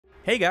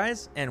Hey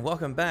guys, and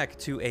welcome back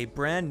to a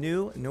brand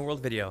new New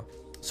World video.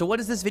 So what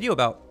is this video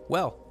about?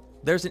 Well,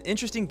 there's an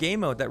interesting game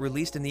mode that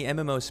released in the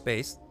MMO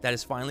space that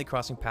is finally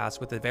crossing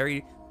paths with a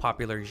very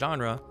popular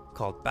genre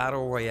called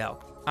Battle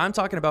Royale. I'm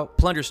talking about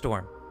Plunder,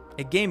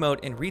 a game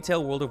mode in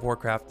retail World of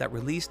Warcraft that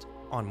released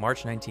on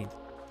March 19th.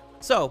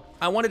 So,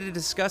 I wanted to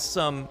discuss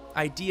some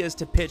ideas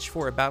to pitch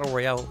for a Battle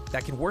Royale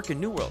that can work in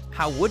New World.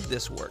 How would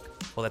this work?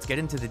 Well, let's get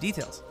into the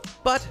details.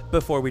 But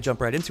before we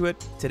jump right into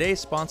it, today's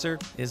sponsor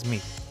is me.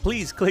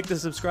 Please click the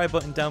subscribe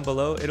button down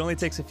below. It only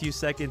takes a few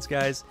seconds,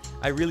 guys.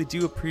 I really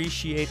do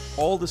appreciate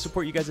all the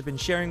support you guys have been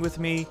sharing with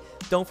me.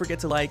 Don't forget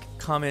to like,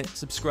 comment,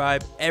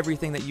 subscribe,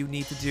 everything that you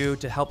need to do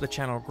to help the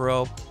channel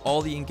grow.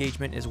 All the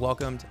engagement is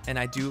welcomed, and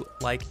I do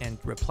like and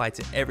reply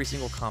to every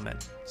single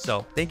comment.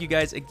 So thank you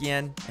guys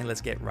again, and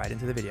let's get right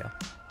into the video.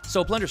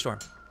 So Plunder,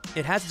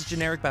 it has its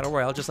generic battle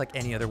royale just like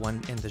any other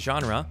one in the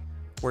genre,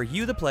 where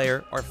you, the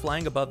player, are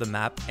flying above the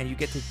map and you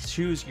get to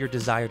choose your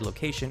desired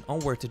location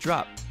on where to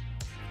drop.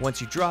 Once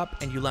you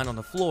drop and you land on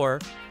the floor,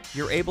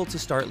 you're able to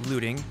start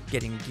looting,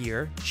 getting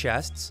gear,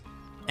 chests,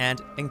 and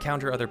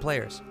encounter other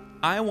players.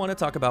 I want to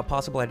talk about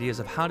possible ideas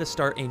of how to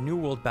start a New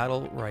World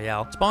Battle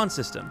Royale spawn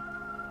system.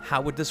 How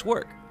would this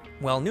work?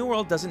 Well, New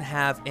World doesn't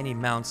have any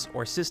mounts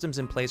or systems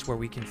in place where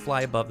we can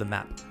fly above the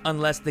map,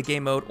 unless the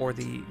game mode or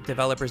the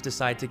developers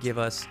decide to give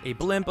us a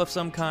blimp of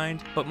some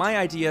kind. But my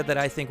idea that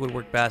I think would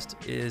work best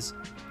is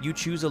you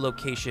choose a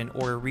location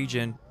or a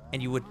region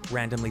and you would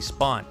randomly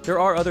spawn. There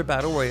are other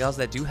battle royales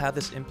that do have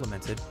this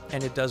implemented,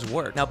 and it does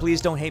work. Now,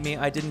 please don't hate me.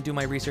 I didn't do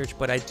my research,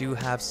 but I do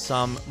have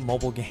some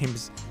mobile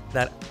games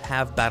that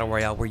have battle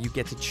royale where you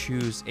get to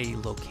choose a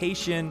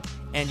location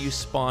and you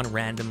spawn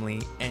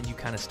randomly and you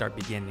kind of start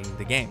beginning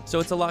the game. So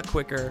it's a lot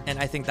quicker, and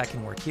I think that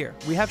can work here.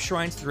 We have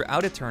shrines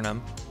throughout Eternum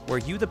where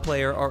you, the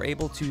player, are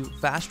able to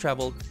fast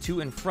travel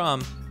to and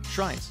from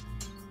shrines.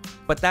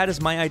 But that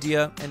is my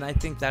idea, and I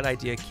think that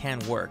idea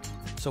can work.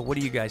 So what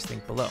do you guys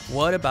think below?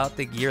 What about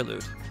the gear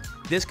loot?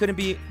 This couldn't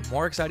be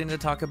more exciting to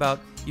talk about.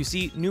 You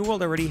see, New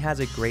World already has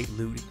a great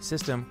loot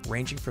system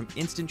ranging from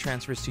instant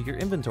transfers to your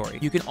inventory.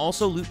 You can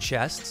also loot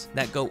chests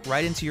that go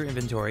right into your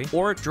inventory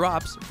or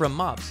drops from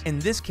mobs. In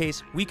this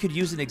case, we could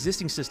use an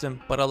existing system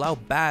but allow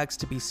bags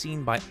to be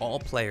seen by all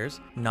players,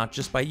 not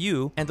just by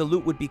you, and the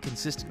loot would be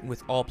consistent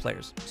with all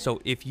players. So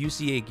if you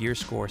see a gear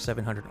score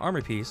 700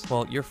 armor piece,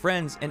 well, your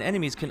friends and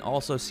enemies can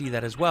also see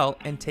that as well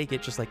and take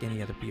it just like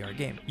any other BR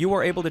game. You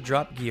are able to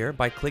drop gear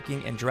by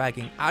clicking and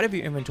dragging out of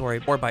your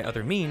inventory or by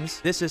other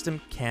means. This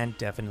system can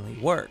definitely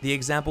work. The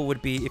example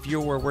would be if you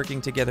were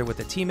working together with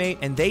a teammate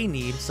and they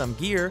need some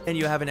gear and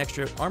you have an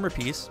extra armor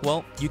piece,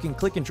 well, you can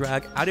click and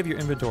drag out of your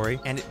inventory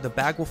and the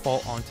bag will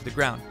fall onto the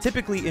ground.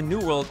 Typically in New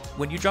World,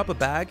 when you drop a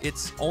bag,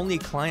 it's only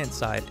client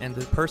side and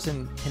the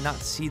person cannot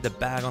see the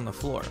bag on the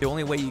floor. The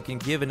only way you can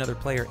give another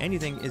player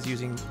anything is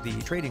using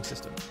the trading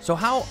system. So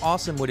how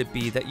awesome would it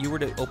be that you were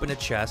to open a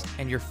chest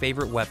and your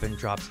favorite weapon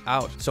drops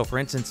out? So for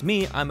instance,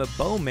 me, I'm a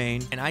bow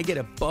main and I get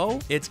a bow,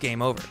 it's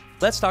game over.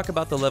 Let's talk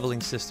about the leveling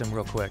system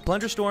real quick.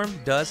 Plunder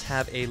does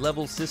have a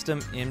level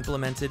system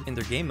implemented in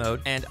their game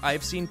mode, and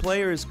I've seen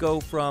players go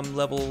from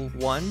level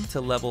 1 to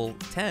level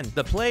 10.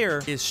 The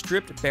player is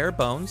stripped bare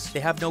bones,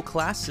 they have no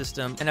class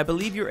system, and I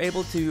believe you're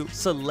able to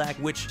select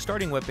which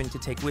starting weapon to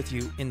take with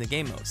you in the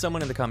game mode.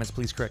 Someone in the comments,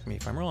 please correct me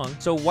if I'm wrong.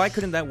 So why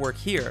couldn't that work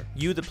here?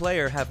 You, the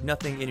player, have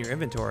nothing in your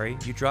inventory,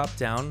 you drop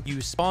down,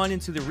 you spawn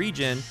into the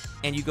region,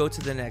 and you go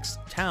to the next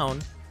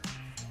town,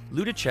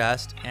 loot a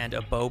chest, and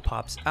a bow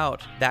pops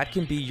out. That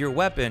can be your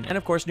weapon. And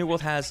of course, New World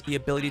has the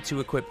ability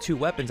to equip 2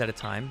 weapons at a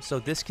time, so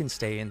this can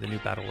stay in the new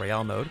Battle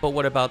Royale mode. But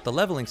what about the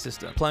leveling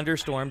system? Plunder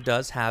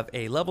does have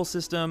a level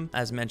system,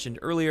 as mentioned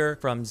earlier,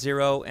 from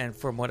 0 and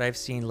from what I've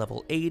seen,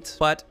 level 8,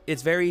 but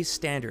it's very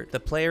standard. The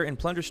player in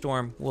Plunder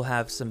will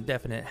have some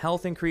definite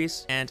health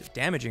increase and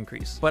damage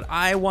increase. But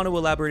I want to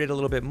elaborate it a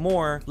little bit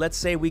more. Let's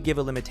say we give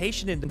a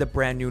limitation in the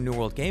brand new New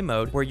World game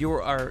mode where you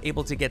are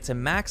able to get to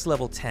max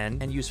level 10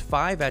 and use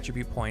 5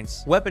 attribute points.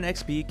 Weapon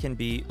XP can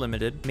be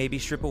limited, maybe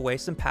strip away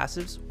some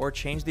passives or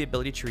change the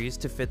ability trees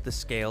to fit the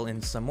scale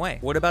in some way.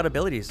 What about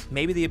abilities?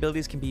 Maybe the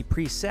abilities can be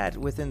preset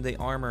within the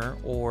armor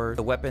or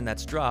the weapon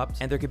that's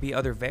dropped, and there could be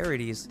other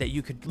varieties that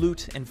you could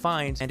loot and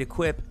find and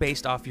equip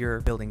based off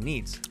your building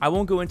needs. I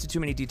won't go into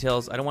too many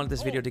details. I don't want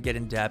this video to get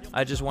in depth.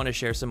 I just want to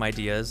share some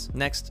ideas.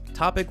 Next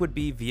topic would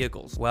be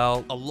vehicles.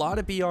 Well, a lot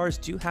of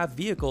BRs do have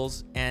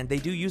vehicles and they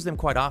do use them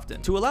quite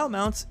often. To allow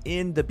mounts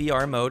in the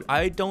BR mode,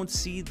 I don't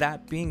see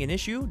that being an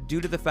issue due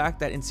to the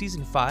fact that in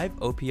Season 5,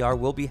 OPR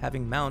will be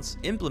having mounts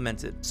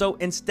implemented. So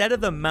instead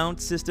of the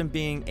mount system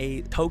being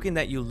a token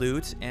that you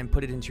loot and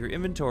put it into your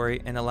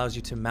inventory and allows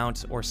you to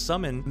mount or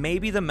summon,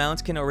 maybe the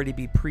mounts can already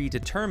be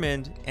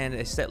predetermined and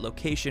a set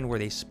location where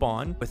they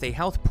spawn with a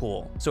health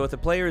pool. So if the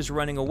player is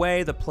running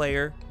away,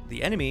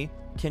 the enemy,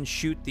 can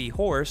shoot the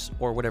horse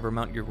or whatever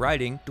mount you're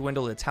riding,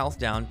 dwindle its health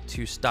down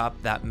to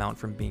stop that mount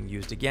from being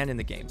used again in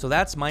the game. So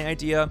that's my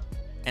idea,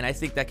 and I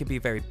think that could be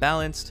very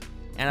balanced.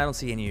 and I don't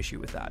see any issue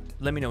with that.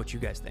 Let me know what you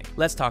guys think.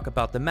 Let's talk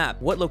about the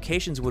map. What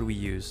locations would we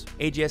use?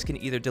 AGS can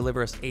either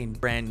deliver us a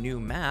brand new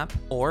map,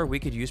 or we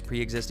could use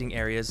pre-existing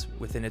areas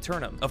within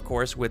Eternum. Of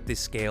course, with the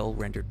scale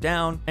rendered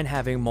down and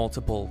having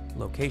multiple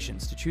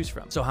locations to choose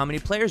from. So how many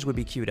players would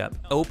be queued up?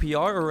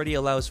 OPR already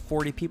allows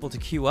 40 people to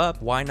queue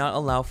up. Why not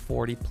allow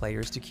 40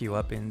 players to queue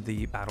up in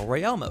the Battle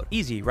Royale mode?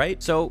 Easy,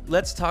 right? So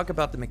let's talk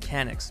about the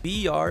mechanics.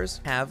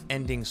 BRs have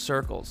ending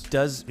circles.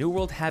 Does New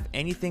World have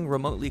anything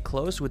remotely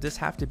close? Would this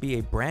have to be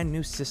a brand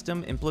new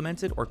system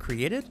implemented or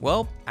created?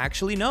 Well,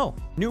 actually no.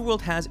 New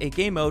World has a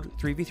game mode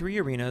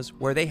 3v3 arenas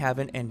where they have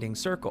an ending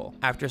circle.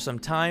 After some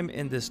time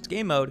in this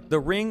game mode, the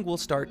ring will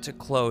start to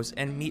close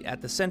and meet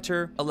at the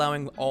center,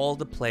 allowing all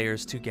the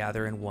players to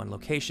gather in one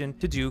location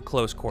to do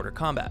close quarter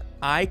combat.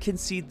 I can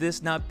see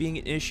this not being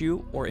an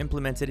issue or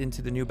implemented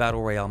into the new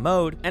Battle Royale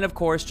mode, and of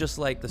course, just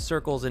like the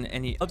circles in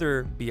any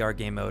other BR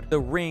game mode, the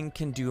ring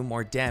can do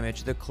more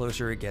damage the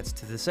closer it gets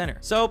to the center.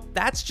 So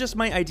that's just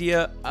my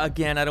idea.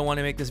 Again, I don't want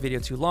to make this video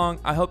too long.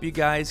 I hope you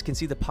guys can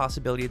see the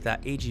possibility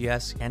that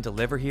AGS can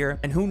deliver here,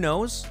 and who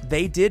knows,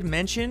 they did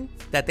mention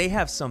that they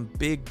have some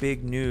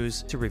big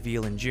news to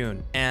reveal in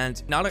June,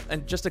 and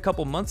just a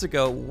couple months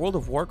ago, World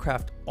of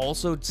Warcraft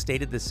also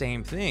stated the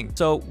same thing.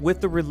 So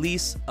with the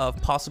release of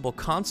possible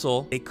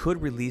console, they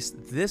could release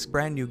this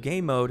brand new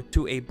game mode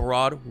to a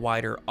broad,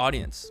 wider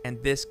audience,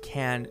 and this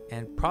can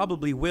and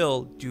probably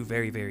will do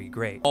very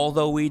great.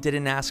 Although we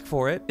didn't ask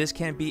for it, this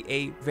can be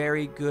a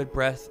very good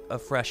breath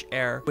of fresh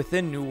air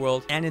within New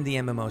World and in the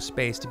MMO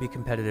space to be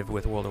competitive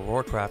with World of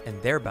Warcraft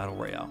and their Battle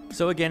Royale.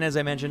 So again, as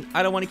I mentioned,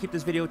 I don't want to keep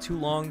this video too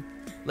long.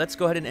 Let's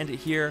go ahead and end it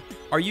here.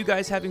 Are you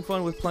guys having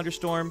fun with Plunder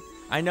Storm?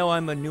 I know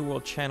I'm a New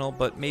World channel,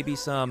 but maybe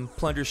some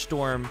Plunder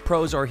Storm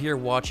pros are here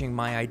watching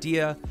my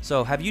idea.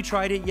 So have you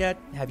tried it yet?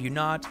 Have you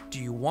not? Do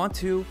you want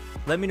to?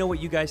 Let me know what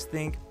you guys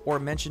think, or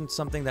mention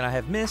something that I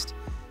have missed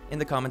in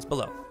the comments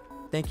below.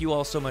 Thank you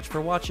all so much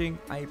for watching.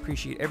 I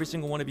appreciate every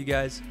single one of you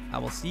guys. I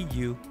will see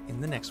you in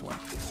the next one.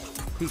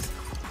 Peace.